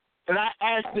that. And I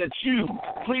ask that you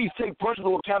please take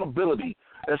personal accountability,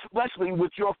 especially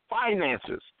with your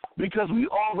finances, because we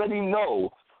already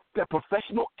know that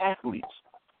professional athletes,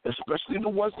 especially the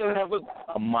ones that have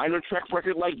a minor track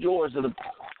record like yours that have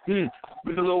been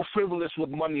a little frivolous with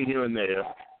money here and there,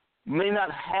 may not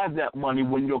have that money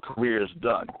when your career is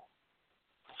done.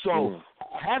 So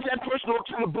have that personal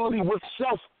accountability with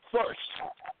self first.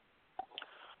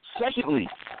 Secondly,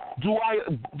 do I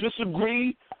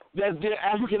disagree that there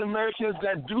are African Americans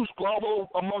that do squabble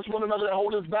amongst one another that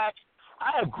hold us back?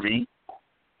 I agree.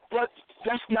 But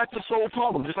that's not the sole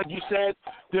problem. Just like you said,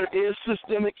 there is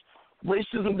systemic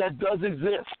racism that does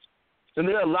exist. And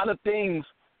there are a lot of things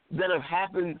that have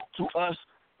happened to us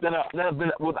that have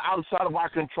been outside of our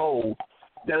control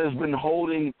that has been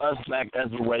holding us back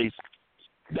as a race,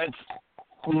 that's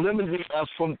limiting us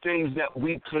from things that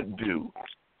we could do.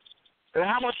 And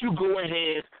how about you go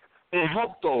ahead and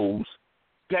help those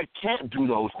that can't do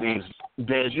those things,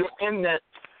 Dez? You're in that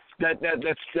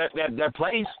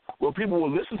place where people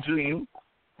will listen to you.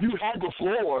 You had the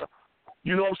floor.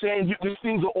 You know what I'm saying? These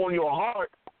things are on your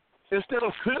heart. Instead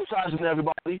of criticizing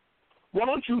everybody, why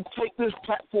don't you take this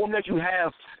platform that you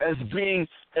have as being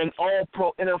an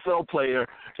all-pro NFL player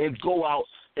and go out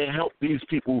and help these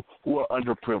people who are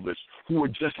underprivileged, who are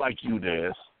just like you,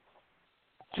 Dez.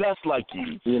 Just like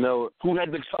you know, who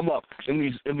had to come up in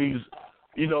these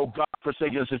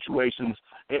God-forsaken situations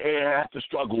and have to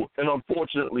struggle, and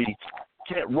unfortunately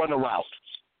can't run a route.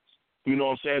 You know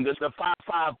what I'm saying? There's a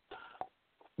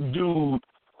 5'5" dude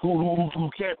who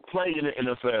can't play in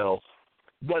the NFL,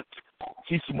 but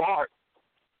he's smart.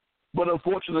 But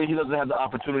unfortunately, he doesn't have the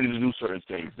opportunity to do certain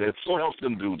things. So help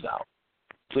them dudes out,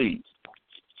 please.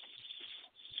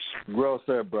 Well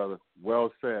said, brother.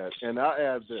 Well said. And I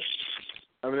add this.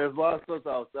 I mean, there's a lot of stuff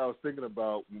I was thinking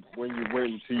about when you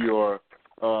went into your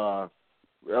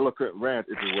eloquent rant,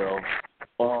 if you will,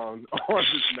 on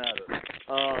this matter.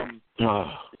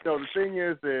 The thing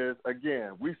is,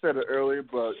 again, we said it earlier,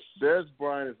 but Dez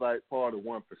Bryant is like part of the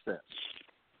 1%.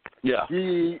 Yeah.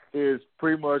 He is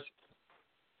pretty much,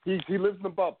 he lives in the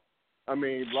bubble. I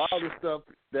mean, a lot of the stuff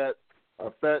that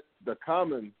affect the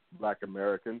common black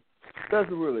American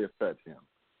doesn't really affect him.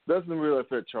 Doesn't really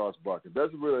affect Charles Barkley.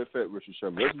 Doesn't really affect Richard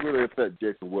Sherman. Doesn't really affect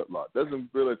Jason Whitlock. Doesn't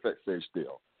really affect Sage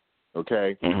Steele.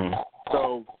 Okay? Mm-hmm.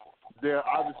 So they're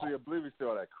obviously oblivious to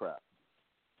all that crap.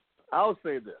 I'll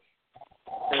say this,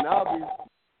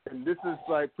 and this is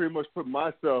like pretty much put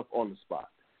myself on the spot.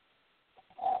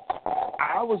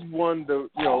 I was one that,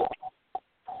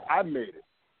 I made it.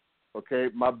 Okay?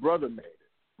 My brother made it.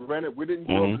 Granted, we didn't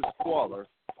go to the squalor.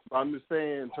 I'm just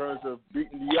saying in terms of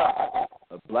beating the odds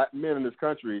of black men in this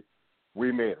country,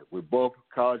 we made it. We're both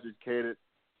college educated,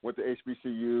 went to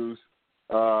HBCUs,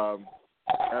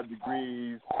 have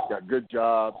degrees, got good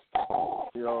jobs.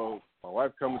 My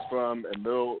wife comes from an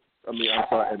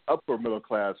upper middle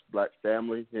class black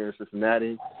family here in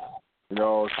Cincinnati.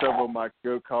 Several of my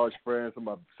good college friends, a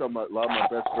lot of my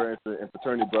best friends and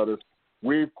fraternity brothers,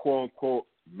 we've quote unquote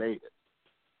made it.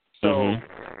 So,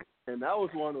 and I was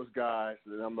one of those guys,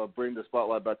 and I'm gonna bring the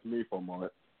spotlight back to me for a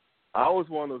moment. I was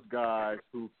one of those guys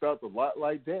who felt a lot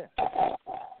like Dan.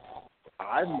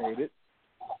 I made it.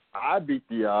 I beat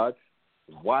the odds.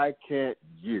 Why can't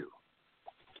you?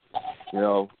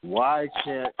 Why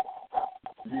can't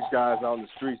these guys out on the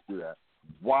streets do that?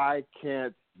 Why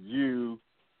can't you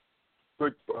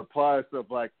apply stuff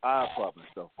like I apply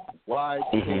myself? Why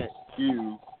can't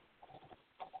you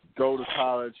go to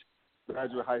college,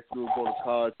 graduate high school, go to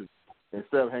college,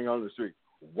 instead of hanging out on the street?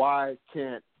 Why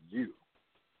can't you?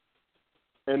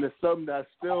 And it's something that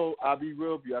I'll be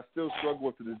real with you, I still struggle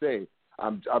with to this day.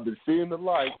 I've been seeing the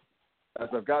light as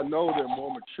I've gotten older and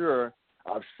more mature.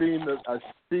 Started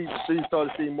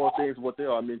seeing more things what they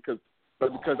are. I mean, because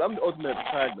I'm the ultimate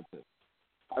pragmatist.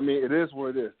 I mean, it is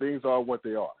what it is. Things are what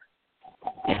they are.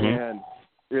 Mm-hmm. And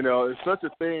it's such a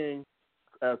thing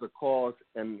as a cause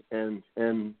and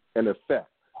effect.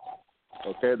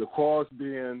 Okay, the cause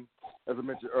being, as I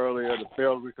mentioned earlier, the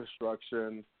failed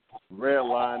Reconstruction,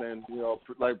 redlining,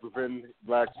 like preventing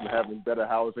blacks from having better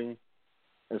housing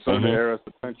in certain areas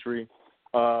of the country.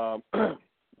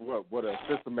 What a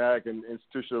systematic and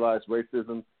institutionalized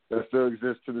racism that still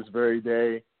exists to this very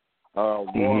day. Law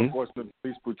enforcement,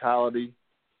 police brutality.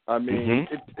 I mean,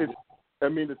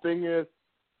 the thing is,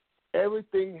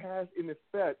 everything has an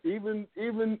effect. Even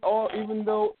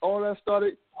though all that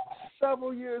started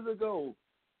several years ago,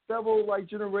 several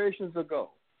generations ago,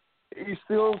 you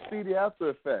still see the after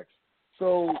effects.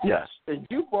 So yes, and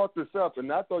you brought this up,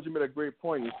 and I thought you made a great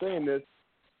point in saying this.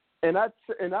 And I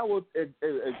would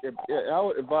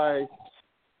advise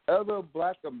other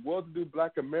well-to-do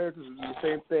Black Americans to do the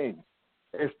same thing.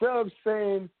 Instead of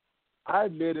saying, "I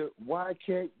admit it, why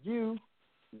can't you?"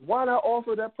 Why not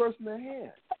offer that person a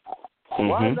hand?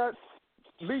 Why not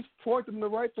at least point them in the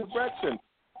right direction?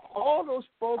 All those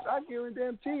folks, I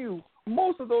guarantee you,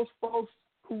 most of those folks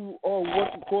who are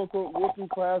quote-unquote working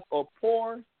class or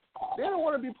poor, they don't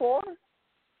want to be poor.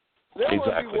 They don't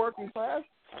want to be working class.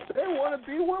 They want to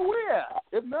be where we're at,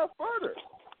 if not further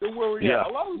than where we're at. A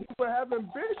lot of people have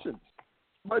ambitions,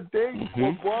 but they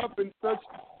were brought up in such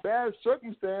bad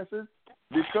circumstances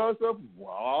because of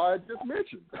what I just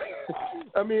mentioned.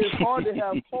 I mean, it's hard to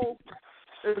have hope.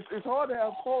 It's hard to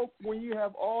have hope when you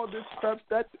have all this stuff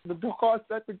that's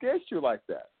against you like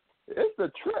that. It's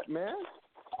a trip, man.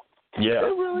 Yeah,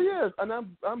 it really is, and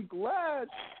I'm glad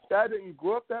that I didn't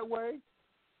grow up that way.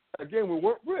 Again, we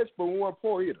weren't rich, but we weren't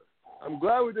poor either. I'm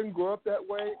glad we didn't grow up that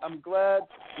way. I'm glad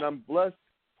and I'm blessed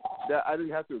that I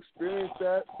didn't have to experience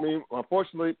that. I mean,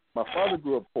 unfortunately, my father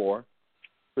grew up poor,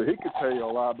 so he could tell you a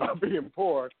lot about being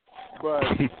poor. But,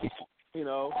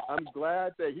 I'm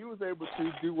glad that he was able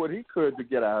to do what he could to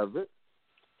get out of it.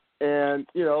 And,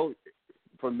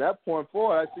 from that point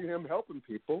forward, I see him helping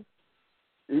people.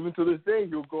 Even to this day,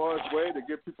 he'll go on his way to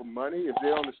give people money. If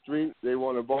they're on the street, they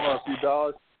want to borrow a few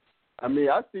dollars. I mean,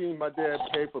 I've seen my dad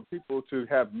pay for people to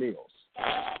have meals.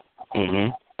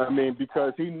 I mean,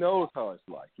 because he knows how it's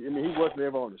like. I mean, he wasn't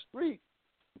ever on the street,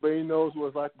 but he knows what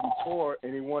it's like to be poor,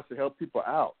 and he wants to help people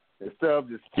out instead of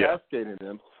just cascading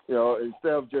them.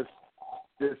 Instead of just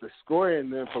escorting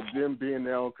them from them being in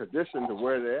their own condition to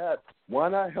where they're at. Why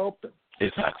not help them?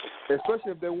 Exactly.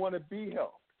 Especially if they want to be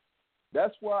helped.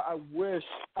 That's why I wish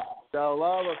that a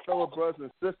lot of our fellow brothers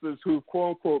and sisters who quote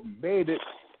unquote made it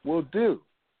will do.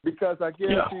 Because I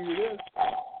guarantee you this,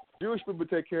 Jewish people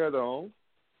take care of their own.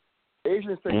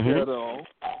 Asians take care of their own.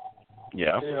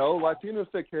 Yeah.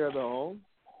 Latinos take care of their own.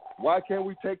 Why can't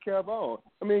we take care of our own?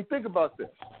 I mean, think about this.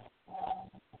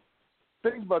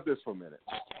 Think about this for a minute.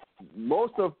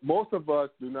 Most of us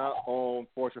do not own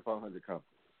Fortune 500 companies.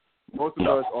 Most of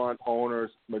us aren't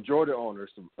owners, majority owners,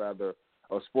 rather,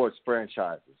 of sports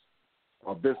franchises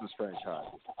or business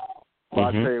franchises. But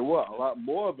I tell you what, a lot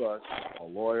more of us are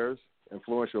lawyers,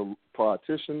 influential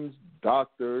politicians,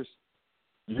 doctors,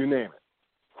 you name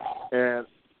it.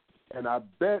 And I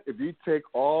bet if you take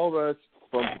all of us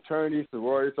from fraternities,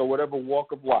 sororities, or whatever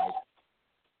walk of life,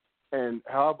 and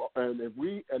I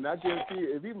guarantee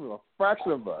you, if even a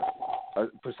fraction of us, a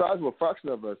sizable fraction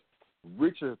of us,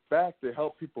 reaches back to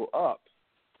help people up,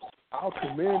 our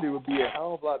community would be a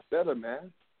hell of a lot better,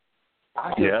 man.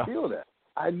 I can feel that.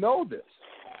 I know this.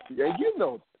 Yeah, you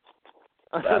know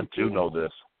this. I do know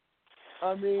this.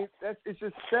 I mean, it's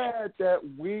just sad that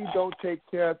we don't take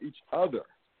care of each other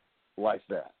like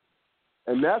that.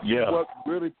 And that's what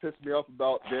really pissed me off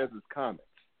about Dez's comments.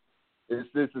 It's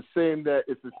the same that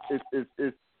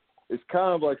it's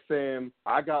kind of like saying,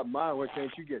 I got mine, why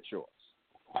can't you get yours?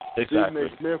 Exactly.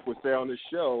 Stephen A. Smith would say on his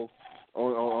show,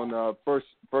 on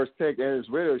First Take and his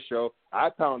radio show, I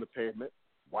pound the pavement,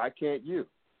 why can't you?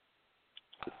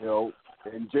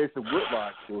 And Jason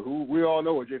Whitlock, who we all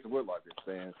know what Jason Whitlock is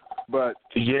saying, but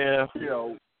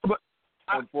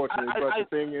unfortunately, the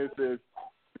thing is,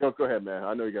 go ahead, man.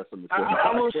 I know you got something to say.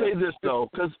 I will say this though,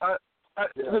 because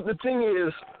the thing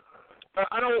is,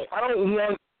 I don't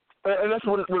want, and that's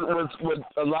what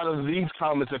a lot of these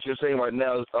comments that you're saying right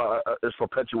now is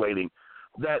perpetuating,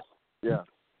 that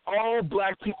all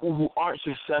black people who aren't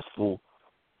successful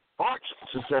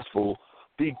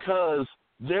because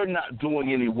they're not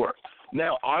doing any work.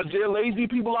 Now, are there lazy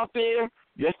people out there?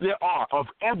 Yes, there are, of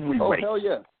every race. Oh, hell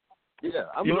yeah.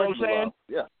 I'm you know what I'm saying?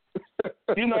 Yeah.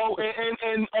 You know,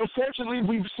 and unfortunately,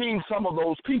 we've seen some of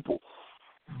those people.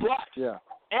 But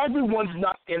everyone's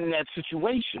not in that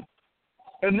situation.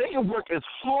 And they can work as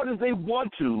hard as they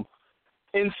want to,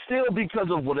 and still, because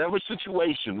of whatever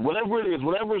situation, whatever it is,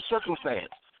 whatever circumstance,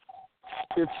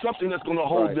 it's something that's going to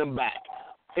hold them back.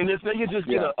 And if they could just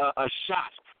get a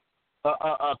shot,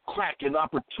 a crack, an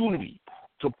opportunity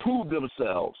to prove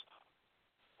themselves,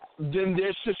 then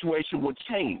their situation would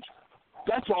change.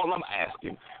 That's all I'm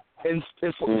asking. And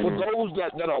for those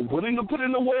that are willing to put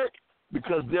in the work,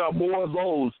 because there are more of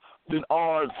those than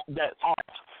ours that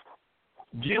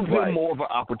aren't, give them more of an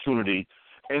opportunity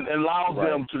and allow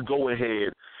them to go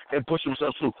ahead and push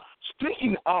themselves through.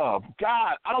 Speaking of,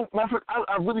 God,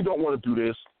 I really don't want to do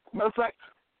this. Matter of fact,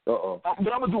 but I'm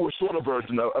going to do a shorter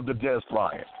version of the Dez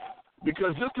Bryant,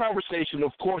 because this conversation,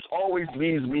 of course, always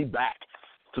leads me back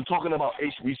to talking about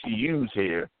HBCUs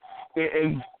here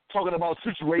and talking about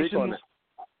situations,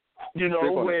 you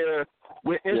know, where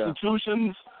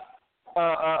institutions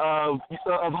of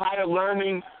higher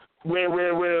learning,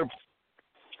 where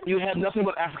you have nothing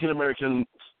but African Americans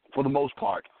for the most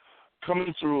part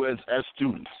coming through as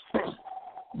students,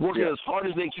 working as hard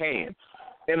as they can.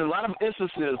 In a lot of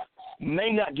instances,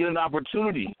 may not get an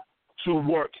opportunity to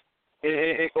work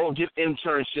or get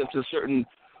internships in certain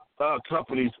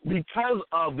companies because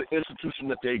of the institution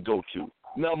that they go to.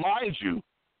 Now, mind you,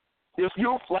 if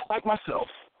you're like myself,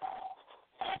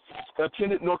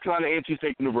 attended North Carolina A&T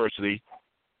State University,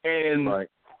 and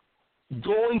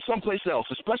going someplace else,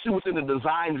 especially within the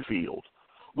design field,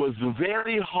 was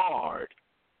very hard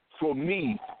for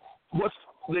me. Once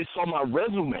they saw my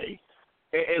resume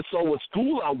and saw what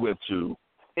school I went to,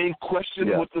 and questioned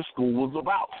what the school was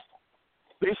about.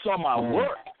 They saw my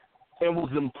work and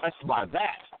was impressed by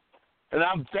that. And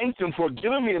I thanked them for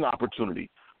giving me an opportunity.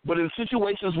 But in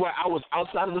situations where I was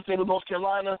outside of the state of North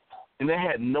Carolina and they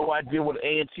had no idea what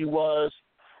A&T was,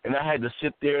 and I had to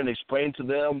sit there and explain to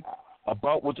them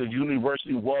about what the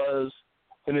university was,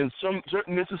 and in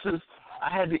certain instances, I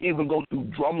had to even go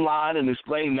through Drumline and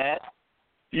explain that,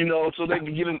 you know, so they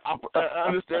could get an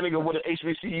understanding of what an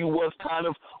HBCU was kind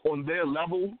of on their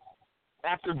level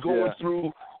after going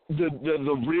through the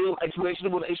real explanation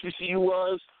of what an HBCU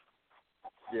was.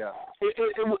 Yeah.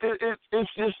 It's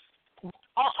just,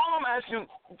 all I'm asking,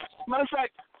 matter of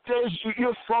fact,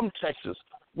 you're from Texas,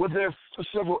 where there are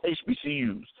several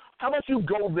HBCUs. How about you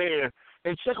go there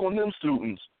and check on them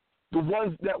students, the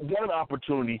ones that want an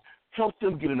opportunity, help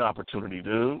them get an opportunity,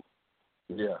 dude.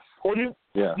 Yes. Or you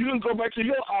can go back to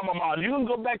your alma mater. You can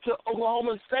go back to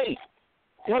Oklahoma State.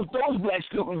 Help those black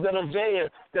students that are there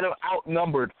that are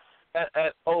outnumbered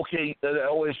at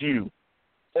OSU.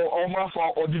 Or my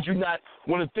fault, or did you not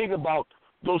want to think about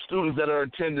those students that are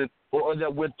attended or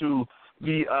that went through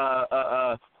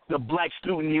the black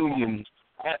student unions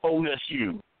at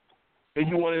OSU, and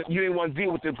you didn't want to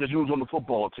deal with them because you was on the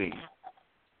football team,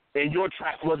 and your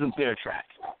track wasn't their track.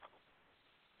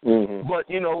 Mm-hmm. But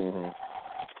you know,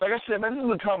 like I said, man, this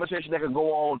is a conversation that could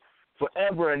go on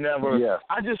forever and ever. Yeah.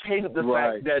 I just hated the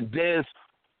fact that Dez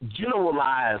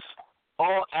generalized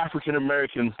all African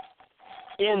Americans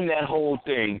in that whole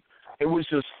thing. It was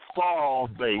just far off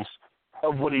base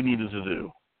of what he needed to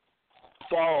do.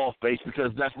 Far off base,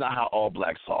 because that's not how all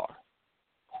blacks are.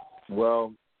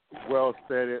 Well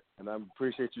said it, and I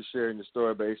appreciate you sharing the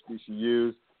story about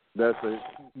HBCUs.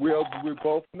 We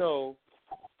both know,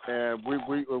 and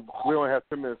we don't have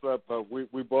 10 minutes left, but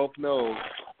we both know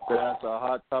that that's a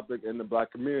hot topic in the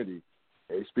black community.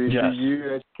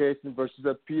 HBCU education versus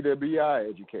a PWI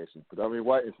education, predominantly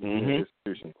white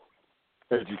institution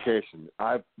education.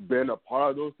 I've been a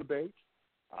part of those debates.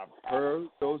 I've heard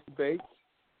those debates.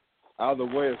 Either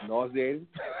way, it's nauseating.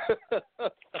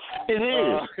 It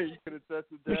is. You can attest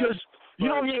to that. Because you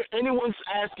don't hear anyone's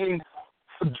asking,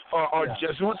 are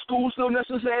Jesuit schools still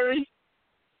necessary?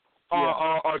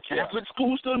 Are Catholic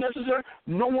schools still necessary?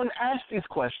 No one asks these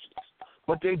questions.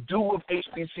 But they do with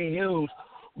HBCUs,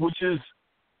 which is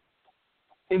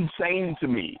insane to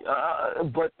me.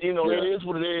 But, you know, it is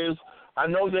what it is. I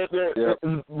know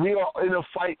that we are in a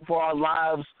fight for our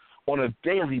lives on a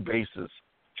daily basis,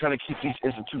 trying to keep these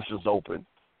institutions open.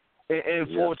 And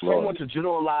for someone to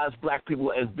generalize black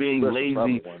people as being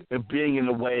lazy and being in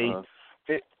the way,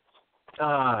 it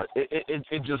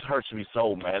just hurts me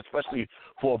so, man, especially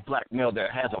for a black male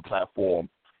that has a platform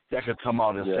that could come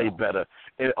out and say better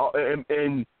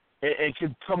and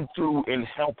can come through and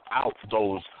help out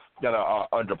those that are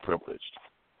underprivileged.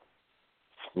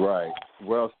 Right.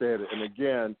 Well said. And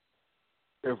again,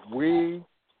 if we,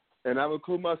 and I would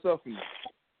include myself in this,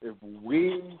 if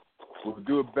we will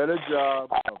do a better job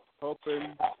of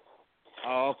helping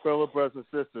our fellow brothers and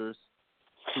sisters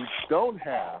who don't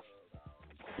have,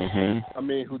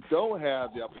 who don't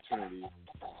have the opportunity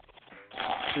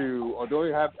to, or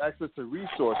don't have access to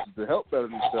resources to help better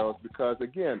themselves, because,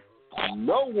 again,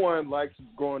 no one likes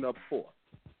growing up poor.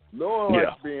 No one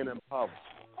likes being impoverished.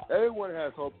 Everyone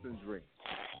has hopes and dreams.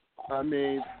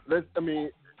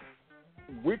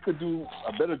 We could do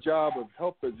a better job of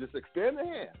helping. Just extend the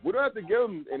hand. We don't have to give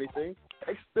them anything.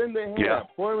 Extend the hand.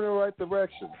 Point them in the right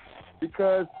direction.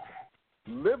 Because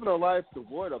living a life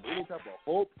devoid of any type of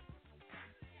hope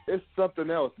is something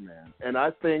else, man. And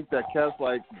I think that cats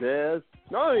like Dez,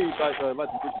 not only like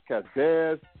the cats,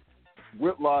 Dez,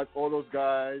 Whitlock, all those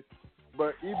guys,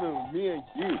 but even me and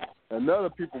you and other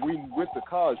people we went to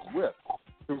college with,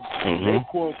 who they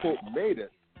quote unquote made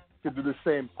it, could do the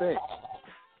same thing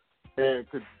and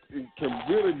can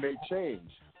really make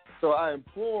change. So I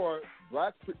implore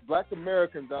black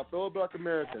Americans, our fellow black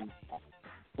Americans,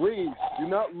 please do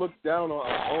not look down on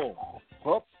our own.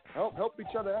 Help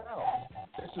each other out.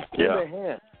 It's just in their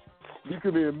hands. You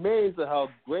could be amazed at how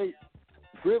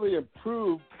greatly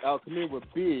improved our community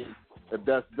would be if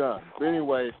that's done. But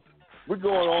anyway, we're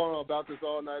going on about this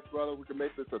all night, brother. We can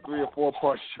make this a 3 or 4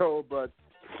 part show, but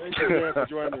thank you again for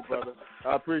joining me, brother.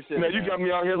 I appreciate it. Man, you got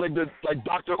me out here like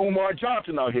Dr. Umar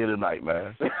Johnson out here tonight,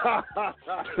 man. I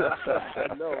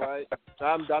know, right?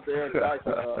 I'm Dr. Eric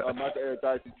Dicey. I'm Dr. Eric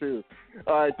Dicey, too.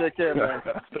 All right, take care, man.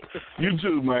 You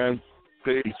too, man.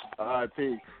 Peace. All right,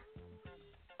 peace.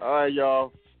 All right,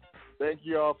 y'all. Thank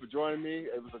you all for joining me.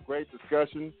 It was a great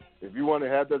discussion. If you want to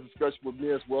have that discussion with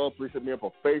me as well, please hit me up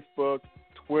on Facebook,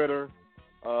 Twitter.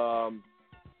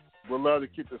 We'd love to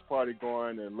keep this party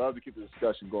going and love to keep the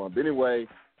discussion going. But anyway,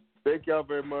 thank y'all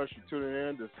very much for tuning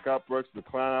in to Scott Brooks, The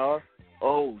Clown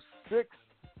Hour 06.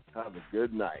 Have a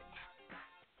good night.